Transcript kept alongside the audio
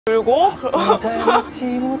울고 잘 먹지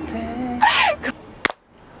못해.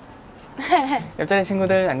 옆자리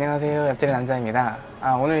친구들 안녕하세요. 옆자리 남자입니다.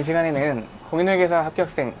 오늘 이 시간에는 공인회계사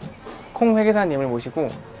합격생 콩회계사님을 모시고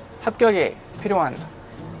합격에 필요한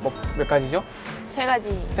몇 가지죠? 세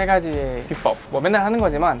가지의 비법 맨날 하는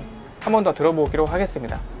거지만 한 번 더 들어보기로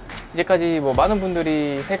하겠습니다. 이제까지 많은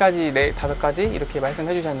분들이 3가지, 5가지 이렇게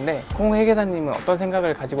말씀해 주셨는데 콩회계사님은 어떤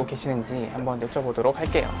생각을 가지고 계시는지 한번 여쭤보도록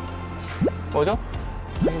할게요. 뭐죠?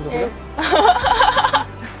 당신 누구요?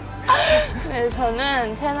 네,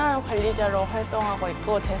 저는 채널 관리자로 활동하고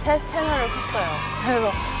있고 제 새 채널을 켰어요.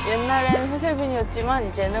 그래서 옛날엔 회세빈이었지만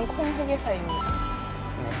이제는 콩회계사입니다.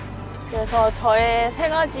 그래서 저의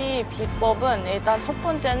 3가지 비법은 일단 첫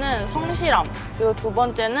번째는 성실함, 그리고 두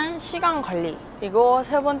번째는 시간 관리, 그리고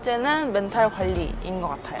세 번째는 멘탈 관리인 것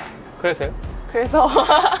같아요. 그래서요?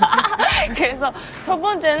 그래서 첫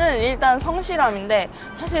번째는 일단 성실함인데,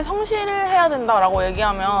 사실 성실을 해야 된다라고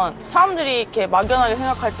얘기하면 사람들이 이렇게 막연하게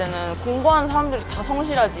생각할 때는 공부하는 사람들이 다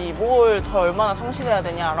성실하지 뭘 더 얼마나 성실해야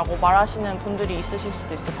되냐라고 말하시는 분들이 있으실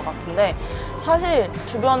수도 있을 것 같은데, 사실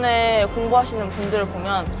주변에 공부하시는 분들을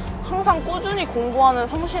보면 항상 꾸준히 공부하는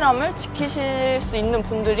성실함을 지키실 수 있는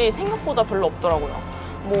분들이 생각보다 별로 없더라고요.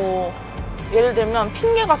 예를 들면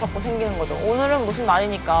핑계가 자꾸 생기는 거죠. 오늘은 무슨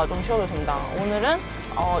날이니까 좀 쉬어도 된다. 오늘은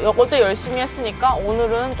어제 열심히 했으니까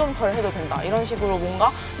오늘은 좀 덜 해도 된다. 이런 식으로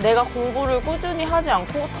뭔가 내가 공부를 꾸준히 하지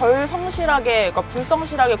않고 덜 성실하게, 그러니까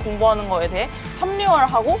불성실하게 공부하는 거에 대해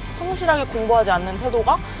합리화를 하고 성실하게 공부하지 않는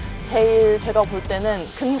태도가 제일 제가 볼 때는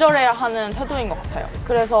근절해야 하는 태도인 것 같아요.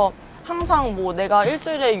 그래서 항상 내가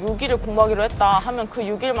일주일에 6일을 공부하기로 했다 하면 그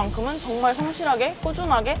 6일만큼은 정말 성실하게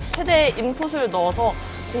꾸준하게 최대의 인풋을 넣어서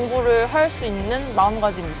공부를 할 수 있는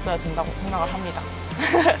마음가짐이 있어야 된다고 생각을 합니다.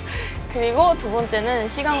 그리고 두 번째는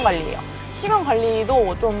시간 관리예요. 시간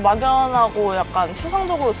관리도 좀 막연하고 약간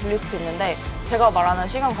추상적으로 들릴 수 있는데, 제가 말하는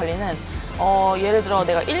시간 관리는 예를 들어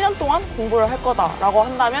내가 1년 동안 공부를 할 거다라고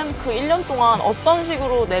한다면 그 1년 동안 어떤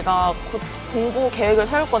식으로 내가 공부 계획을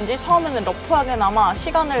세울 건지 처음에는 러프하게나마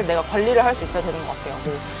시간을 내가 관리를 할 수 있어야 되는 것 같아요.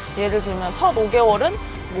 예를 들면 첫 5개월은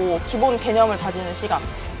기본 개념을 다지는 시간,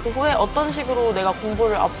 그 후에 어떤 식으로 내가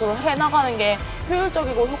공부를 앞으로 해나가는 게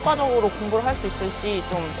효율적이고 효과적으로 공부를 할 수 있을지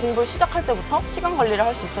좀 공부를 시작할 때부터 시간 관리를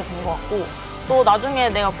할 수 있어야 되는 것 같고, 또 나중에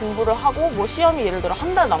내가 공부를 하고 시험이 예를 들어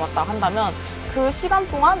한 달 남았다 한다면 그 시간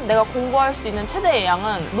동안 내가 공부할 수 있는 최대의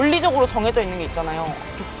양은 물리적으로 정해져 있는 게 있잖아요.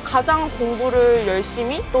 가장 공부를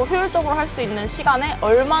열심히 또 효율적으로 할 수 있는 시간에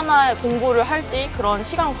얼마나 공부를 할지 그런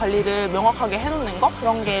시간 관리를 명확하게 해놓는 거,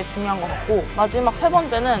 그런 게 중요한 것 같고, 마지막 세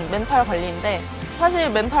번째는 멘탈 관리인데, 사실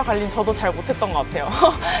멘탈 관리는 저도 잘 못했던 것 같아요.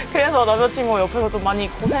 그래서 남자친구 옆에서 좀 많이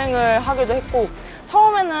고생을 하기도 했고,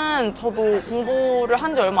 처음에는 저도 공부를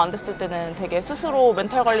한 지 얼마 안 됐을 때는 되게 스스로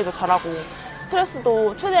멘탈 관리도 잘하고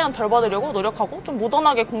스트레스도 최대한 덜 받으려고 노력하고 좀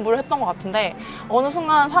무던하게 공부를 했던 것 같은데, 어느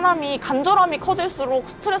순간 사람이 간절함이 커질수록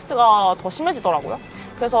스트레스가 더 심해지더라고요.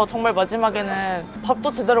 그래서 정말 마지막에는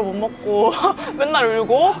밥도 제대로 못 먹고 맨날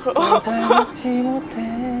울고 잘 먹지 못해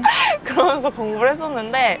그러면서 공부를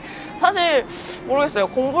했었는데, 사실 모르겠어요.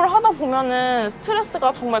 공부를 하다 보면은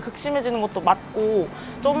스트레스가 정말 극심해지는 것도 맞고,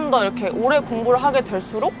 좀 더 이렇게 오래 공부를 하게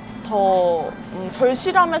될수록 더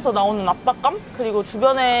절실함에서 나오는 압박감, 그리고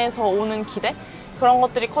주변에서 오는 기대, 그런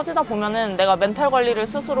것들이 커지다 보면은 내가 멘탈 관리를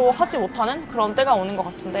스스로 하지 못하는 그런 때가 오는 것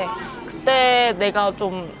같은데, 그때 내가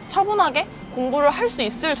좀 차분하게 공부를 할 수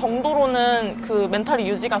있을 정도로는 그 멘탈이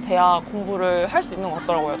유지가 돼야 공부를 할 수 있는 것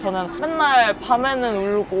같더라고요. 저는 맨날 밤에는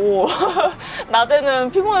울고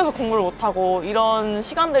낮에는 피곤해서 공부를 못하고 이런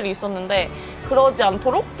시간들이 있었는데, 그러지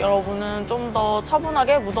않도록 여러분은 좀 더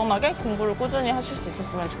차분하게 무던하게 공부를 꾸준히 하실 수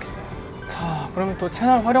있었으면 좋겠어요. 자, 그러면 또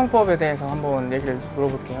채널 활용법에 대해서 한번 얘기를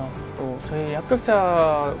물어볼게요. 또 저희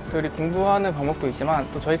합격자들이 공부하는 방법도 있지만,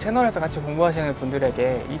 또 저희 채널에서 같이 공부하시는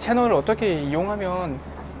분들에게 이 채널을 어떻게 이용하면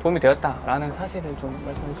도움이 되었다라는 사실을 좀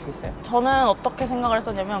말씀해 주시겠어요? 저는 어떻게 생각을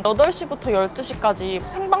했었냐면 8시부터 12시까지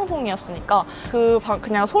생방송이었으니까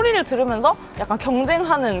그냥 소리를 들으면서 약간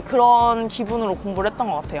경쟁하는 그런 기분으로 공부를 했던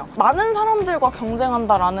것 같아요. 많은 사람들과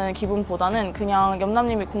경쟁한다라는 기분보다는 그냥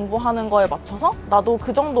염남님이 공부하는 거에 맞춰서 나도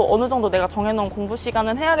그 정도, 어느 정도 내가 정해놓은 공부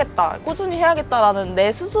시간은 해야겠다, 꾸준히 해야겠다라는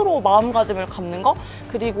내 스스로 마음가짐을 갖는 거,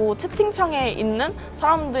 그리고 채팅창에 있는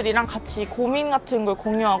사람들이랑 같이 고민 같은 걸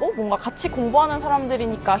공유하고 뭔가 같이 공부하는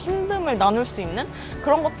사람들이니까 힘듦을 나눌 수 있는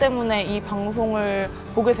그런 것 때문에 이 방송을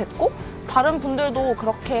보게 됐고, 다른 분들도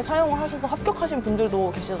그렇게 사용을 하셔서 합격하신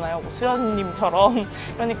분들도 계시잖아요. 수연님처럼.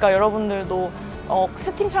 그러니까 여러분들도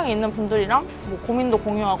채팅창에 있는 분들이랑 고민도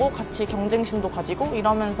공유하고 같이 경쟁심도 가지고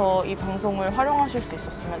이러면서 이 방송을 활용하실 수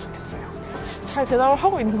있었으면 좋겠어요. 잘 대답을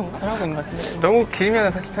하고 있는 건가? 잘하고 있는 것 같은데, 너무 길면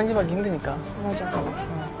사실 편집하기 힘드니까. 맞아.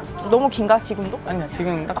 너무 긴가 지금도? 아니야,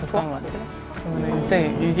 지금 딱 적당한 좋아? 것 같아. 그러면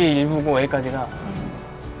이때 이게 1부고 여기까지가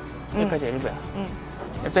여기까지 1부야.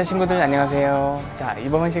 옆자리 친구들 안녕하세요. 자,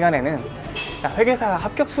 이번 시간에는 회계사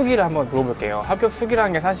합격 수기를 한번 물어볼게요. 합격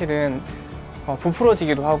수기라는 게 사실은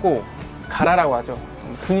부풀어지기도 하고 가라라고 하죠.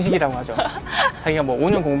 분식이라고 하죠. 자기가 뭐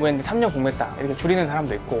 5년 공부했는데 3년 공부했다 이렇게 줄이는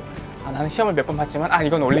사람도 있고, 나는 시험을 몇 번 봤지만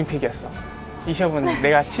이건 올림픽이었어, 이 시험은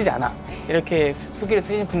내가 치지 않아, 이렇게 수기를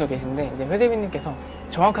쓰신 분도 계신데, 이제 회대비님께서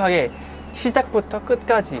정확하게 시작부터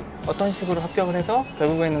끝까지 어떤 식으로 합격을 해서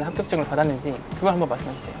결국에는 합격증을 받았는지 그걸 한번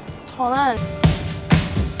말씀해 주세요. 저는